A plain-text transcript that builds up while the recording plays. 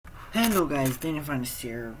Hello guys, Daniel Finest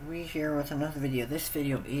here. We're here with another video. This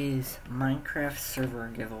video is Minecraft server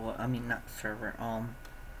giveaway. Not server,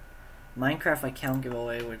 Minecraft account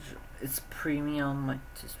giveaway, which it's premium, like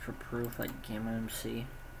just for proof, like Game MC.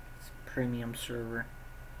 It's premium server.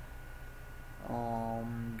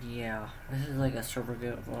 Yeah, this is like a server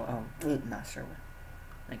giveaway. Not server,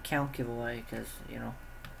 account giveaway, because I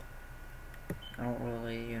don't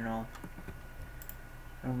really, I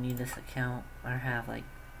don't need this account. I have like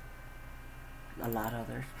a lot of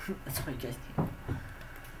others. That's what you guys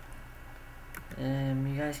need.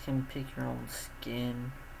 You guys can pick your own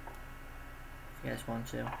skin if you guys want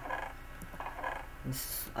to.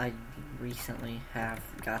 I recently have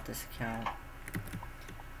got this account.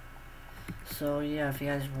 So yeah, if you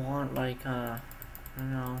guys want, like, I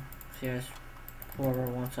don't know, if you guys, whoever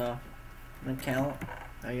wants an account,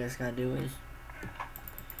 all you guys gotta do is,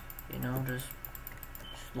 just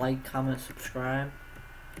like, comment, subscribe.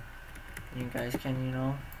 You guys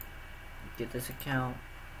can, get this account.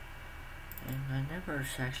 And I never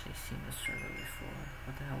actually seen this server before.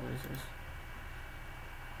 What the hell is this?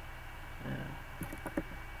 Yeah.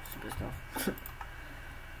 Stupid stuff.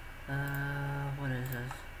 What is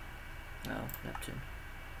this? Oh, Neptune.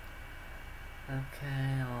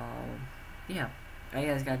 Okay, yeah. All you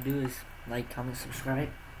guys gotta do is like, comment, subscribe.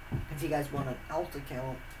 If you guys want an alt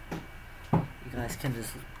account, you guys can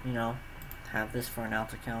just, have this for an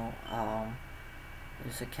alt account.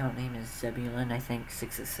 This account name is Zebulon, I think,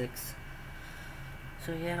 666.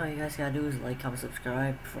 So yeah, all you guys gotta do is like, comment,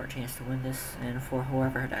 subscribe for a chance to win this, and for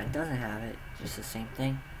whoever that doesn't have it, just the same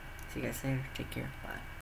thing. See you guys later. Take care. Bye.